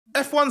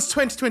F1's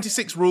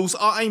 2026 rules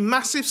are a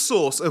massive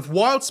source of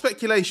wild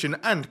speculation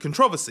and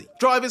controversy.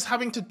 Drivers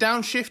having to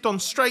downshift on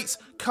straights,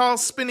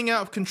 cars spinning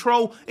out of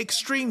control,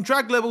 extreme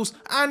drag levels,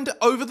 and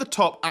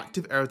over-the-top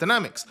active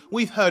aerodynamics.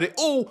 We've heard it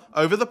all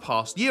over the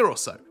past year or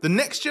so. The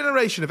next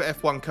generation of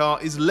F1 car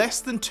is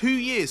less than 2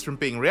 years from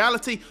being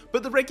reality,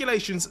 but the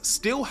regulations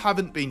still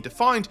haven't been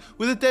defined,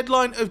 with a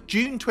deadline of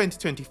June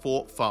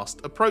 2024 fast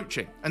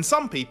approaching. And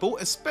some people,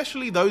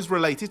 especially those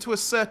related to a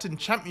certain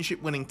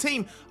championship-winning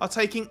team, are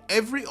taking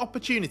every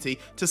opportunity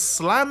to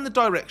slam the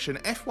direction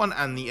F1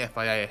 and the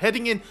FIA are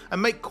heading in and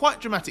make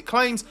quite dramatic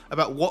claims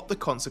about what the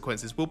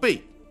consequences will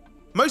be.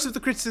 Most of the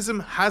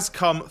criticism has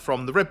come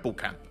from the Red Bull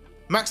camp.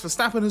 Max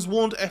Verstappen has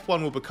warned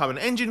F1 will become an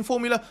engine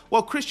formula,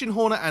 while Christian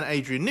Horner and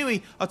Adrian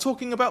Newey are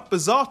talking about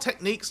bizarre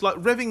techniques like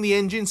revving the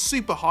engine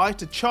super high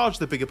to charge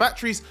the bigger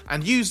batteries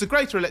and use the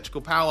greater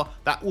electrical power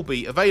that will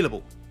be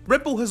available.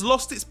 Red Bull has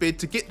lost its bid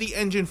to get the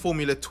engine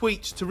formula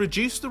tweaked to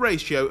reduce the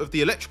ratio of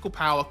the electrical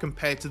power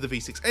compared to the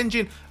V6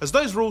 engine, as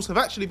those rules have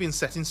actually been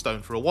set in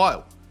stone for a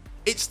while.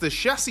 It's the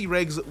chassis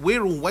regs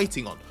we're all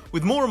waiting on,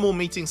 with more and more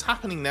meetings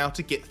happening now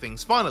to get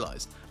things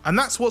finalised, and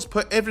that's what's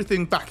put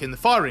everything back in the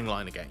firing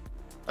line again.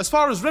 As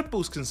far as Red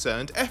Bull's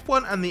concerned,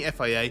 F1 and the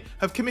FIA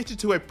have committed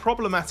to a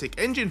problematic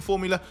engine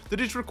formula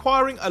that is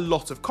requiring a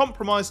lot of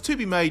compromise to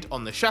be made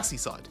on the chassis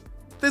side.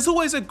 There's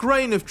always a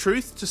grain of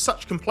truth to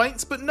such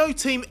complaints, but no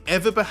team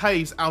ever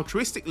behaves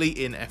altruistically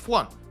in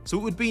F1, so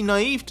it would be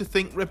naive to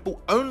think Red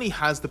Bull only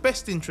has the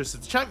best interests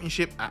of the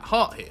championship at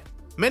heart here.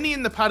 Many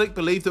in the paddock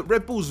believe that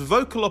Red Bull's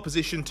vocal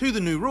opposition to the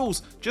new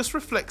rules just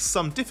reflects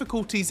some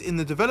difficulties in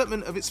the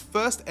development of its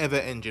first ever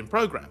engine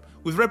program,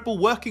 with Red Bull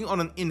working on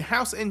an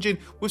in-house engine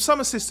with some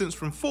assistance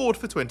from Ford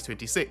for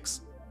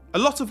 2026. A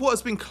lot of what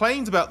has been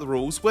claimed about the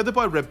rules, whether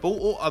by Red Bull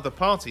or other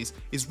parties,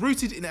 is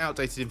rooted in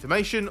outdated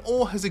information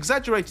or has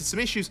exaggerated some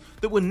issues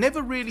that were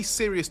never really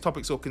serious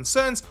topics or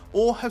concerns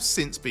or have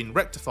since been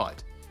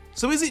rectified.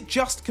 So is it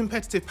just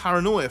competitive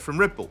paranoia from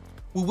Red Bull?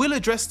 We will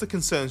address the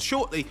concerns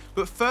shortly,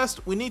 but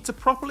first we need to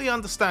properly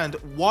understand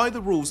why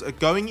the rules are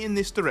going in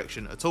this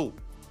direction at all.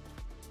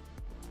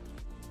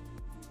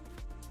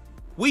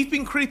 We've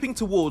been creeping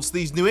towards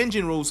these new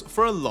engine rules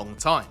for a long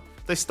time.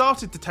 They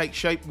started to take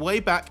shape way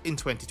back in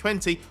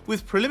 2020,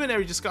 with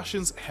preliminary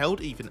discussions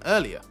held even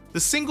earlier. The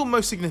single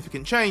most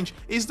significant change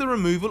is the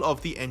removal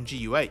of the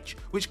MGUH,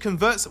 which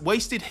converts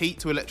wasted heat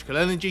to electrical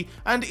energy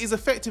and is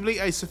effectively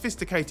a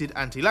sophisticated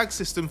anti-lag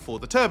system for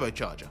the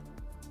turbocharger.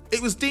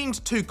 It was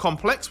deemed too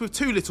complex with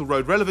too little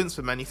road relevance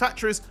for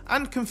manufacturers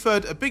and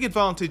conferred a big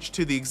advantage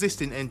to the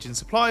existing engine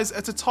suppliers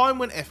at a time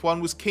when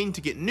F1 was keen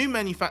to get new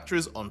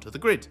manufacturers onto the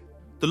grid.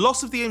 The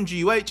loss of the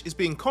MGUH is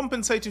being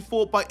compensated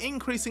for by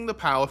increasing the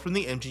power from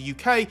the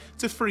MGUK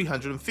to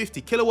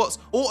 350 kilowatts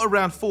or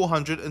around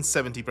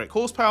 470 brake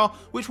horsepower,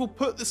 which will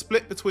put the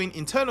split between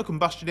internal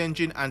combustion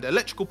engine and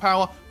electrical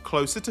power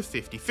closer to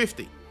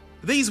 50-50.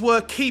 These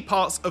were key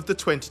parts of the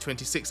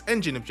 2026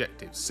 engine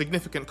objectives: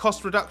 significant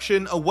cost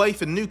reduction, a way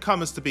for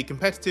newcomers to be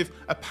competitive,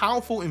 a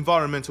powerful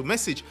environmental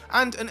message,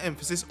 and an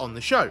emphasis on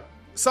the show.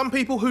 Some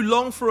people who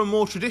long for a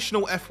more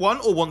traditional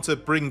F1 or want to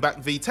bring back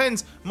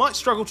V10s might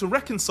struggle to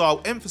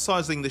reconcile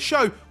emphasising the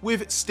show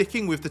with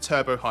sticking with the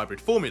turbo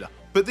hybrid formula,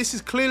 but this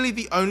is clearly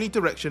the only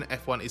direction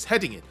F1 is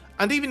heading in,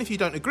 and even if you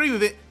don't agree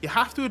with it, you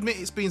have to admit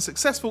it's been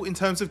successful in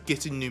terms of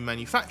getting new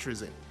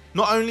manufacturers in.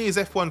 Not only is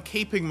F1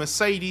 keeping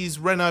Mercedes,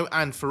 Renault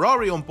and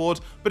Ferrari on board,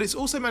 but it's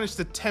also managed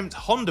to tempt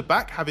Honda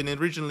back, having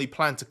originally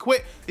planned to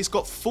quit. It's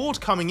got Ford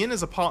coming in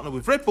as a partner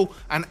with Red Bull,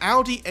 and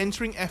Audi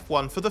entering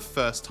F1 for the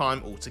first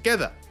time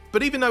altogether.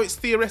 But even though it's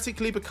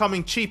theoretically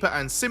becoming cheaper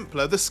and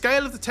simpler, the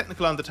scale of the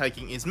technical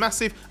undertaking is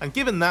massive, and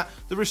given that,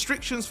 the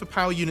restrictions for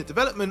power unit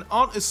development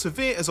aren't as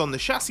severe as on the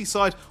chassis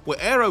side, where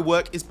aero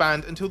work is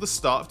banned until the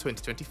start of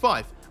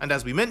 2025. And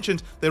as we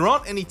mentioned, there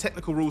aren't any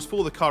technical rules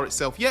for the car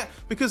itself yet,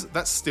 because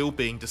that's still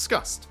being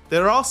discussed.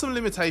 There are some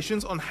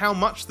limitations on how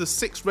much the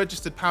 6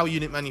 registered power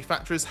unit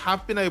manufacturers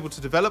have been able to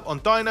develop on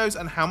dynos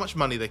and how much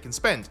money they can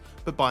spend,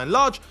 but by and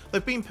large,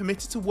 they've been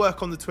permitted to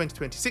work on the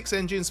 2026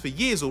 engines for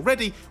years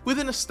already, with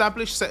an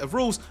established set of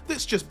rules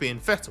that's just being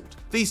fettled.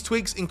 These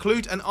tweaks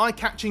include an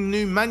eye-catching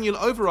new manual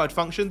override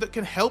function that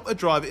can help a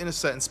driver in a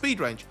certain speed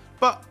range,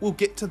 but we'll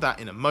get to that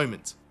in a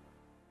moment.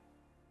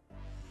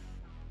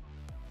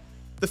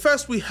 The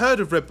first we heard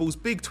of Red Bull's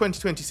big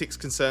 2026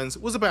 concerns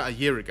was about a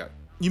year ago.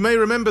 You may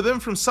remember them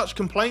from such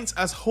complaints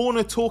as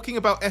Horner talking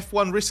about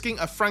F1 risking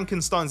a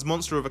Frankenstein's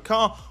monster of a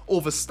car, or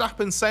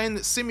Verstappen saying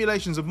that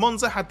simulations of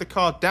Monza had the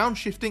car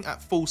downshifting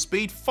at full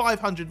speed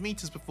 500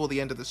 meters before the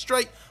end of the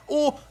straight,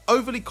 or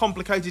overly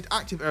complicated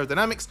active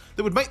aerodynamics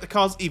that would make the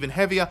cars even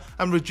heavier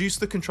and reduce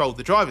the control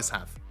the drivers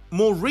have.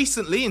 More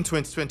recently, in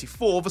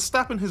 2024,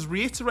 Verstappen has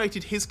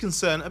reiterated his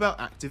concern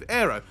about active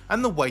aero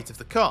and the weight of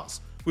the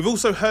cars. We've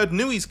also heard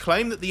Newey's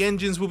claim that the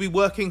engines will be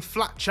working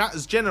flat chat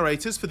as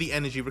generators for the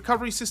energy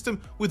recovery system,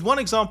 with one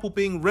example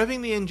being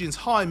revving the engines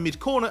high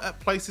mid-corner at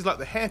places like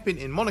the hairpin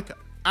in Monaco.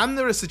 And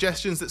there are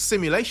suggestions that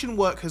simulation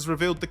work has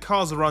revealed the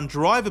cars are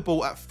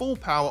undrivable at full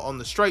power on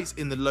the straights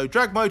in the low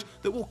drag mode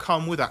that will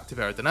come with active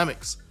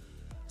aerodynamics.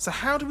 So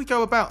how do we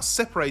go about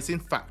separating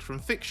fact from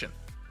fiction?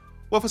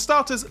 Well, for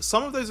starters,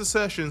 some of those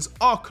assertions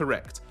are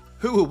correct.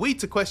 Who are we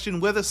to question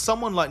whether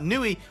someone like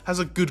Newey has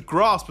a good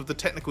grasp of the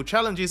technical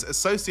challenges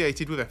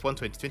associated with F1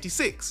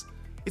 2026?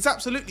 It's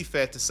absolutely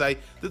fair to say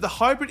that the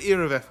hybrid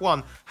era of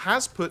F1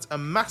 has put a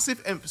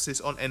massive emphasis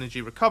on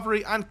energy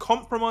recovery and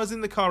compromising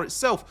the car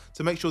itself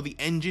to make sure the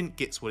engine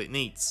gets what it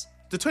needs.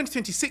 The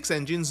 2026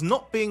 engine's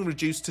not being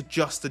reduced to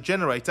just a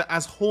generator,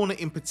 as Horner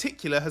in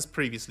particular has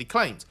previously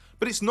claimed,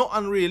 but it's not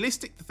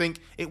unrealistic to think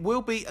it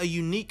will be a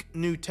unique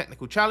new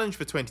technical challenge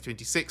for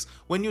 2026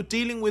 when you're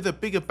dealing with a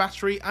bigger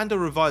battery and a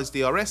revised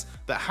DRS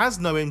that has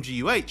no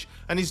MGUH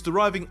and is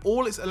deriving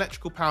all its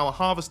electrical power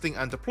harvesting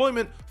and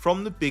deployment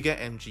from the bigger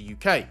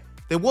MGUK.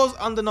 There was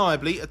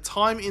undeniably a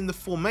time in the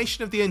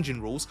formation of the engine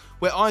rules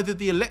where either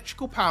the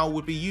electrical power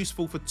would be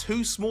useful for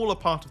too small a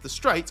part of the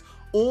straight,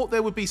 or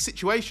there would be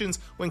situations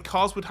when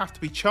cars would have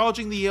to be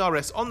charging the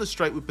ERS on the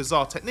straight with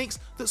bizarre techniques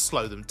that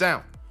slow them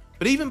down.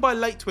 But even by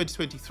late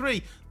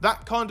 2023,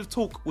 that kind of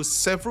talk was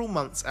several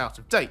months out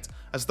of date,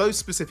 as those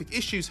specific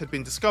issues had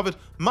been discovered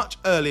much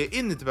earlier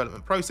in the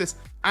development process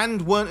and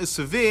weren't as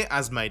severe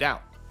as made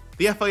out.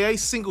 The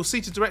FIA's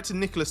single-seater director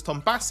Nicholas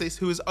Tombassis,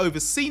 who has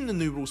overseen the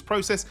new rules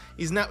process,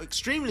 is now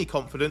extremely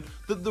confident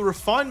that the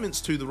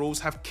refinements to the rules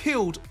have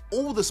killed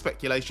all the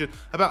speculation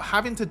about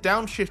having to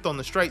downshift on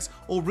the straights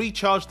or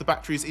recharge the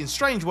batteries in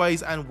strange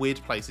ways and weird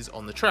places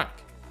on the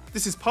track.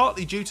 This is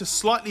partly due to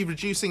slightly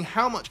reducing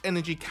how much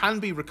energy can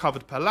be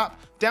recovered per lap,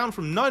 down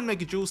from 9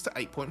 megajoules to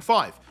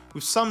 8.5,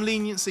 with some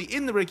leniency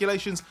in the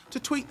regulations to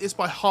tweak this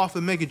by half a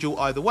megajoule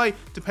either way,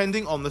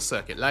 depending on the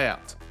circuit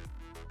layout.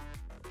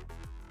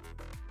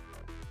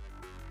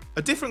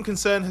 A different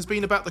concern has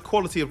been about the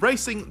quality of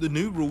racing the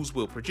new rules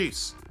will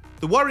produce.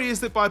 The worry is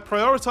that by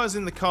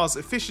prioritising the car's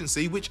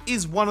efficiency, which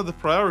is one of the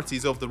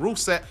priorities of the rule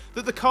set,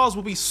 that the cars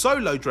will be so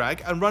low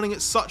drag and running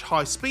at such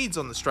high speeds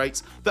on the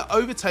straights that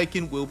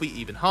overtaking will be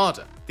even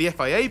harder. The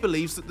FIA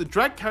believes that the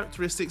drag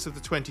characteristics of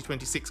the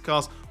 2026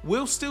 cars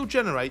will still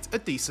generate a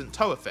decent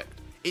tow effect.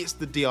 It's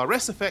the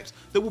DRS effect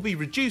that will be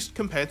reduced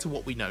compared to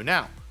what we know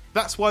now.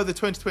 That's why the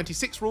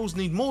 2026 rules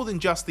need more than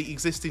just the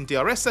existing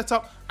DRS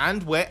setup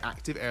and where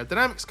active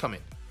aerodynamics come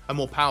in. A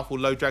more powerful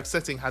low drag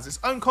setting has its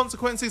own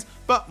consequences,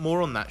 but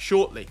more on that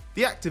shortly.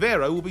 The active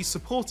aero will be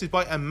supported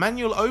by a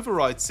manual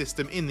override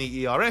system in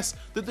the ERS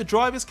that the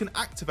drivers can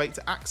activate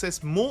to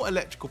access more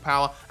electrical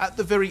power at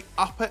the very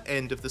upper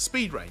end of the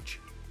speed range.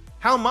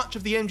 How much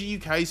of the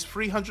MGUK's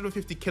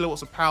 350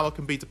 kilowatts of power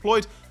can be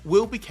deployed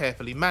will be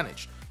carefully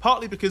managed,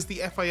 partly because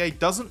the FIA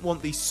doesn't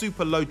want these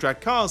super low drag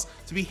cars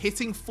to be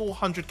hitting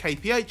 400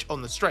 kph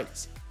on the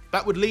straights.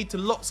 That would lead to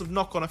lots of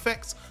knock-on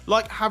effects,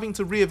 like having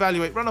to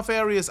re-evaluate runoff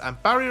areas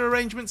and barrier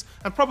arrangements,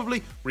 and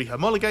probably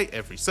re-homologate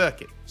every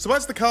circuit. So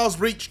as the cars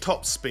reach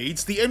top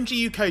speeds, the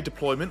MGUK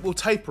deployment will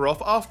taper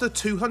off after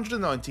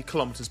 290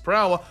 km per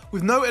hour,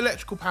 with no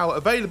electrical power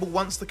available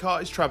once the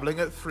car is travelling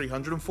at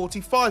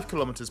 345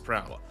 km per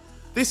hour.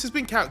 This has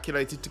been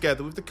calculated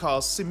together with the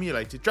car's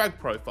simulated drag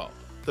profile.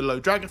 The low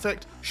drag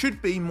effect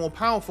should be more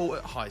powerful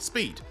at high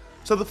speed.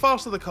 So the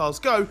faster the cars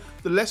go,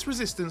 the less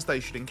resistance they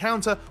should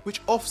encounter,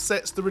 which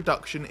offsets the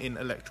reduction in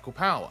electrical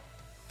power.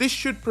 This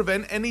should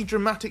prevent any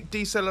dramatic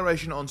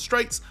deceleration on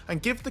straights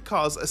and give the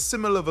cars a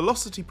similar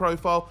velocity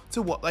profile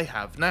to what they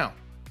have now.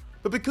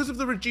 But because of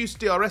the reduced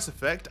DRS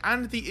effect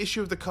and the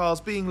issue of the cars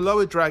being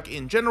lower drag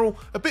in general,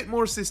 a bit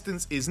more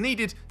assistance is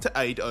needed to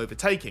aid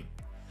overtaking.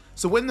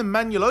 So when the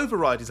manual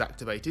override is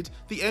activated,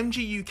 the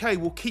MGUK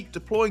will keep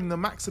deploying the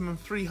maximum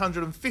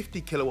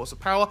 350 kilowatts of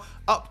power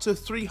up to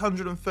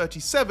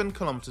 337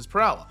 km per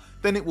hour.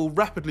 Then it will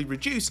rapidly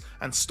reduce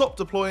and stop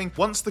deploying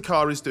once the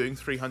car is doing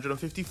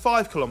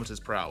 355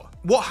 km per hour.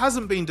 What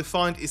hasn't been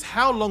defined is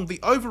how long the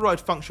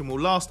override function will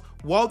last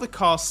while the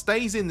car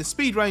stays in the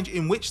speed range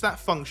in which that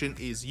function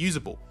is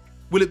usable.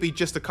 Will it be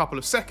just a couple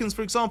of seconds,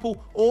 for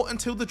example, or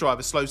until the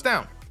driver slows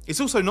down? It's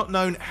also not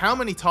known how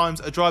many times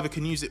a driver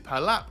can use it per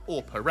lap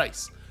or per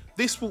race.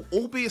 This will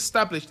all be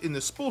established in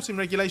the sporting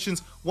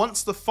regulations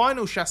once the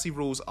final chassis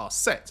rules are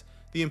set.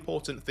 The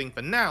important thing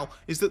for now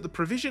is that the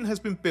provision has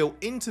been built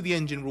into the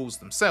engine rules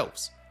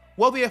themselves.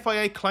 While the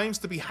FIA claims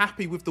to be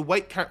happy with the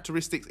weight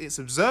characteristics it's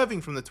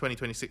observing from the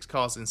 2026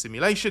 cars in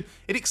simulation,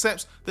 it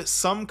accepts that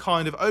some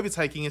kind of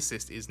overtaking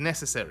assist is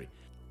necessary.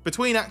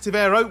 Between active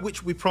aero,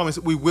 which we promise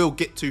we will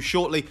get to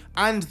shortly,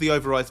 and the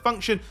override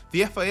function,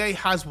 the FIA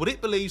has what it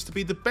believes to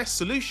be the best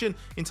solution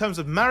in terms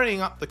of marrying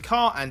up the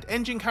car and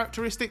engine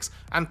characteristics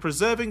and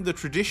preserving the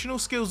traditional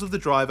skills of the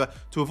driver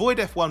to avoid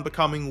F1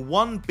 becoming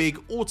one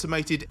big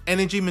automated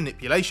energy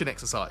manipulation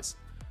exercise.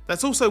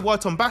 That's also why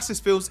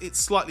Tombassis feels it's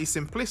slightly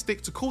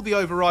simplistic to call the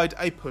override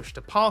a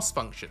push-to-pass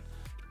function.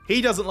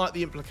 He doesn't like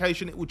the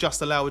implication it will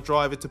just allow a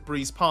driver to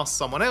breeze past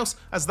someone else,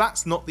 as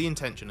that's not the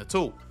intention at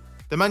all.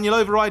 The manual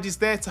override is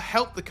there to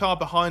help the car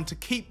behind to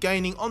keep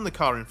gaining on the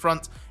car in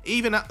front,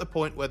 even at the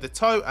point where the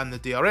tow and the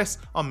DRS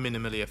are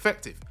minimally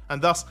effective,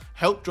 and thus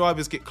help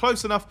drivers get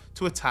close enough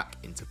to attack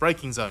into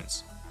braking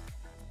zones.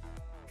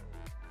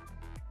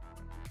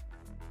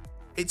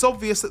 It's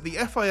obvious that the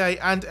FIA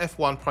and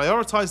F1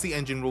 prioritised the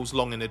engine rules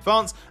long in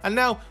advance, and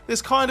now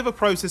there's kind of a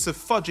process of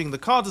fudging the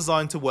car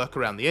design to work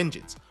around the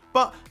engines.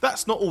 But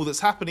that's not all that's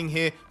happening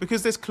here,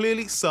 because there's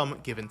clearly some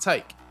give and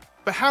take.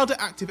 But how do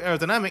active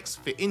aerodynamics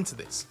fit into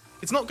this?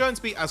 It's not going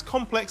to be as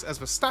complex as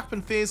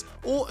Verstappen fears,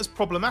 or as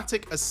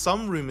problematic as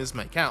some rumours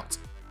make out.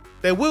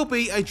 There will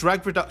be a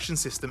drag reduction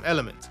system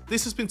element.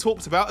 This has been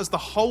talked about as the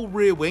whole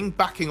rear wing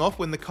backing off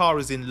when the car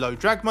is in low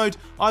drag mode,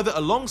 either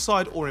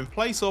alongside or in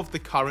place of the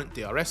current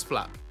DRS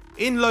flap.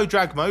 In low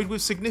drag mode,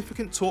 with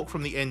significant torque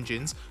from the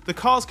engines, the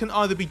cars can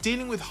either be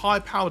dealing with high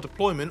power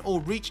deployment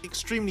or reach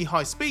extremely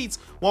high speeds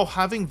while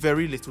having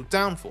very little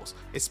downforce,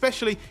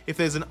 especially if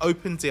there's an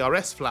open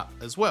DRS flap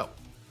as well.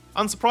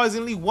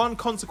 Unsurprisingly, one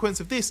consequence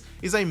of this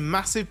is a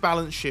massive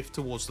balance shift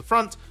towards the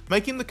front,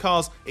 making the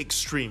cars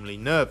extremely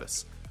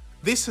nervous.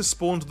 This has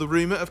spawned the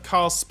rumour of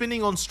cars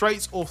spinning on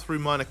straights or through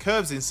minor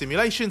curves in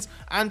simulations,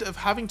 and of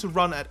having to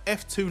run at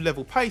F2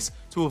 level pace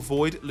to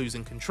avoid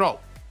losing control.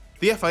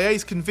 The FIA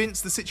is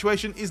convinced the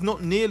situation is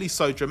not nearly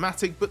so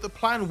dramatic, but the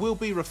plan will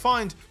be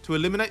refined to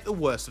eliminate the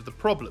worst of the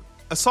problem.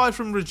 Aside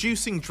from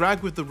reducing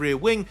drag with the rear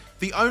wing,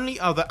 the only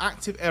other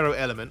active aero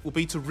element will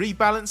be to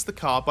rebalance the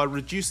car by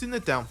reducing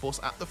the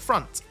downforce at the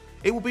front.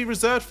 It will be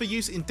reserved for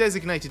use in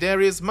designated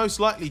areas, most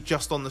likely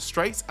just on the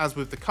straights as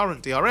with the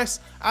current DRS,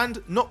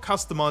 and not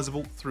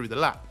customisable through the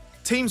lap.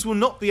 Teams will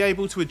not be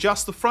able to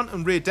adjust the front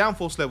and rear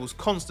downforce levels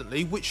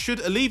constantly, which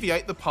should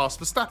alleviate the past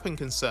Verstappen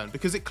concern,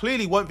 because it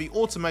clearly won't be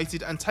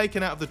automated and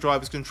taken out of the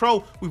driver's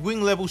control with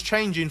wing levels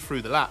changing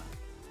through the lap.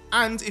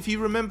 And if you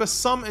remember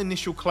some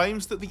initial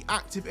claims that the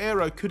active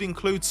aero could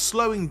include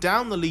slowing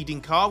down the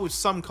leading car with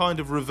some kind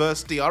of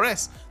reverse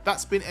DRS,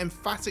 that's been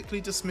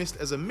emphatically dismissed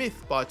as a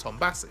myth by Tom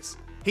Bassis.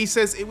 He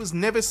says it was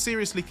never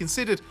seriously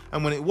considered,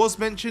 and when it was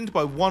mentioned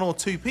by one or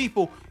two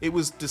people, it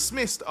was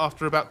dismissed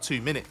after about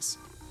 2 minutes.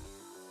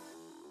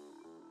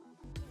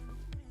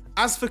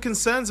 As for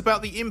concerns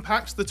about the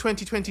impact the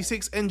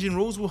 2026 engine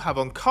rules will have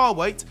on car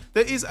weight,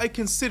 there is a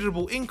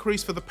considerable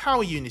increase for the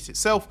power unit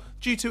itself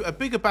due to a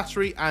bigger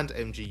battery and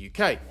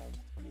MGUK.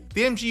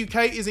 The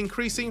MGUK is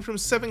increasing from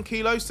 7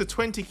 kilos to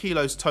 20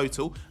 kilos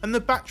total, and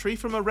the battery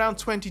from around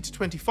 20 to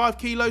 25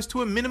 kilos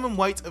to a minimum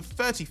weight of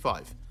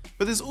 35.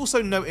 But there's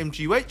also no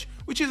MGUH,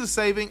 which is a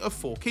saving of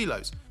 4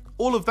 kilos.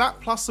 All of that,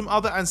 plus some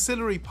other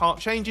ancillary part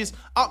changes,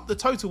 up the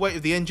total weight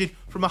of the engine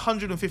from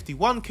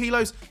 151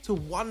 kilos to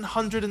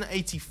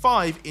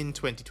 185 in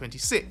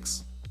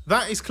 2026.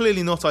 That is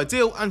clearly not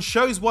ideal, and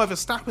shows why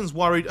Verstappen's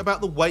worried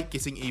about the weight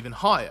getting even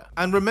higher.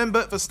 And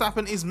remember,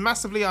 Verstappen is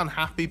massively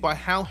unhappy by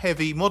how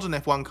heavy modern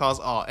F1 cars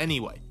are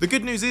anyway. The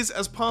good news is,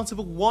 as part of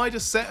a wider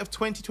set of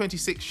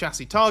 2026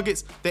 chassis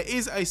targets, there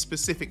is a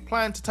specific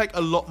plan to take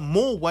a lot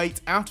more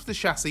weight out of the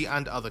chassis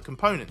and other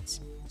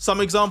components. Some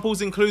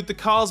examples include the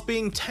cars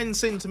being 10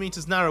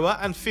 cm narrower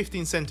and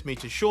 15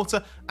 cm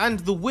shorter, and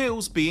the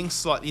wheels being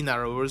slightly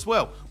narrower as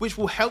well, which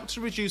will help to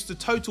reduce the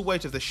total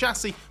weight of the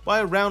chassis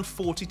by around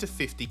 40 to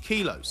 50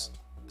 kilos.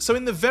 So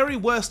in the very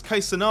worst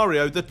case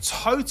scenario, the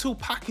total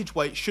package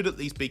weight should at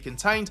least be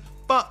contained,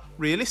 but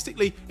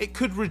realistically it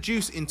could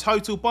reduce in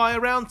total by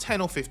around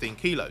 10 or 15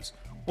 kilos.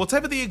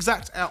 Whatever the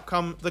exact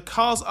outcome, the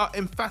cars are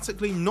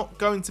emphatically not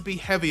going to be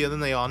heavier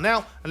than they are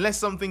now unless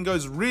something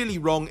goes really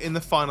wrong in the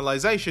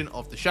finalisation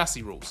of the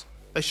chassis rules.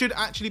 They should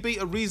actually be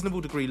a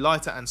reasonable degree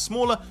lighter and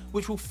smaller,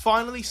 which will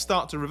finally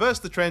start to reverse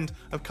the trend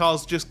of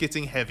cars just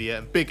getting heavier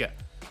and bigger.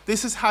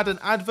 This has had an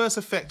adverse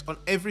effect on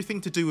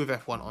everything to do with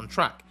F1 on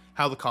track: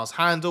 how the cars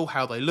handle,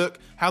 how they look,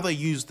 how they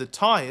use the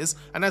tyres,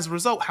 and as a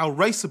result how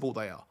raceable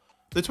they are.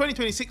 The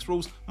 2026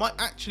 rules might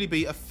actually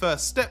be a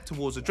first step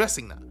towards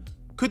addressing that.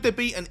 Could there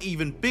be an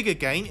even bigger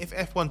gain if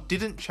F1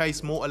 didn't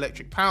chase more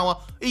electric power,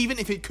 even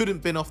if it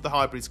couldn't bin off the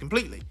hybrids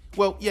completely?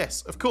 Well,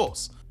 yes, of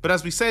course. But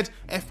as we said,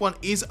 F1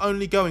 is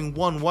only going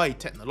one way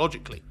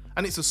technologically,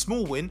 and it's a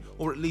small win,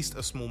 or at least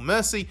a small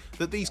mercy,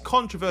 that these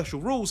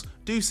controversial rules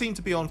do seem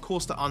to be on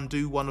course to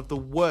undo one of the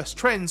worst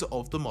trends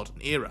of the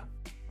modern era.